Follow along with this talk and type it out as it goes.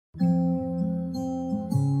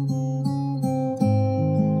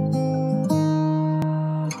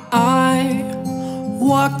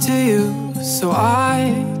talk to you so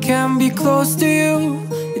I can be close to you.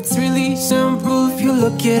 It's really simple if you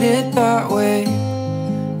look at it that way.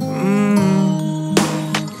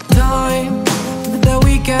 Time that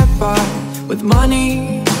we get by with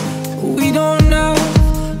money we don't know.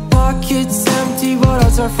 Pockets empty but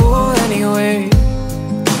hearts are full anyway.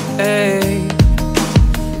 Hey,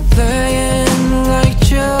 playing like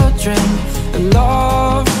children and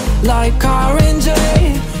love like orange.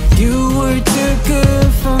 You were too good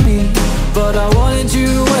for me, but I wanted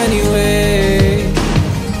you anyway.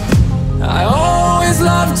 I always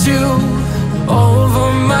loved you over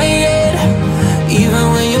my head, even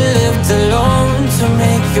when you lived alone to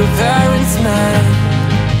make your parents mad.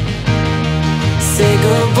 Say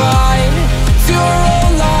goodbye to your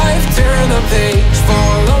old life, turn the page,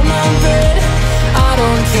 follow my bed. I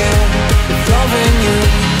don't care if loving you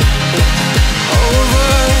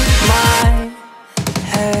over my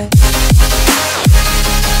head.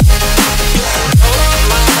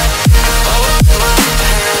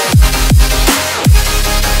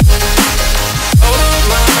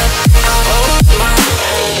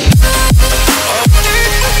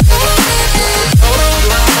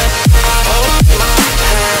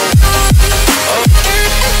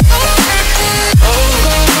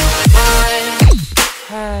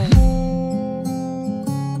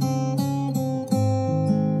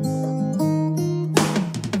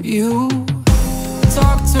 You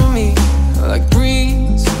talk to me like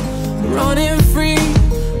breeze, running free,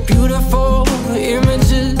 beautiful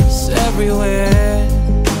images everywhere.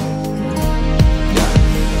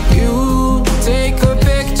 You take a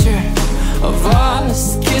picture of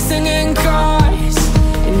us kissing in cars,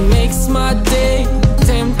 it makes my day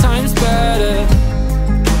 10 times better.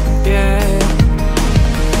 Yeah,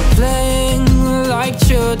 playing like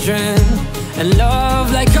children and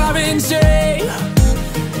love like orange.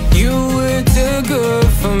 You were too good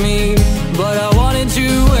for me, but I wanted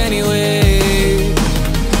you anyway.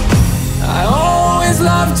 I always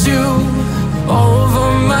loved you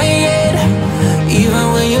over my head, even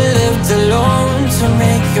when you lived alone to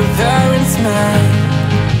make your parents mad.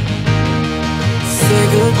 Say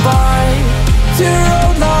goodbye to your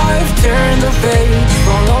old life, turn the page,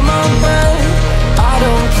 follow my bed. I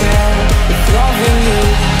don't care if loving you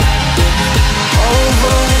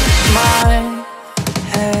over my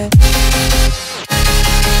head.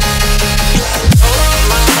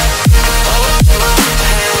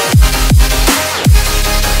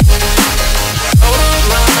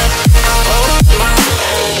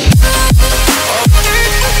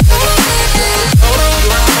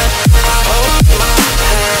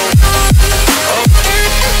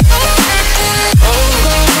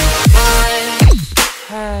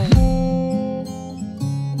 Hey.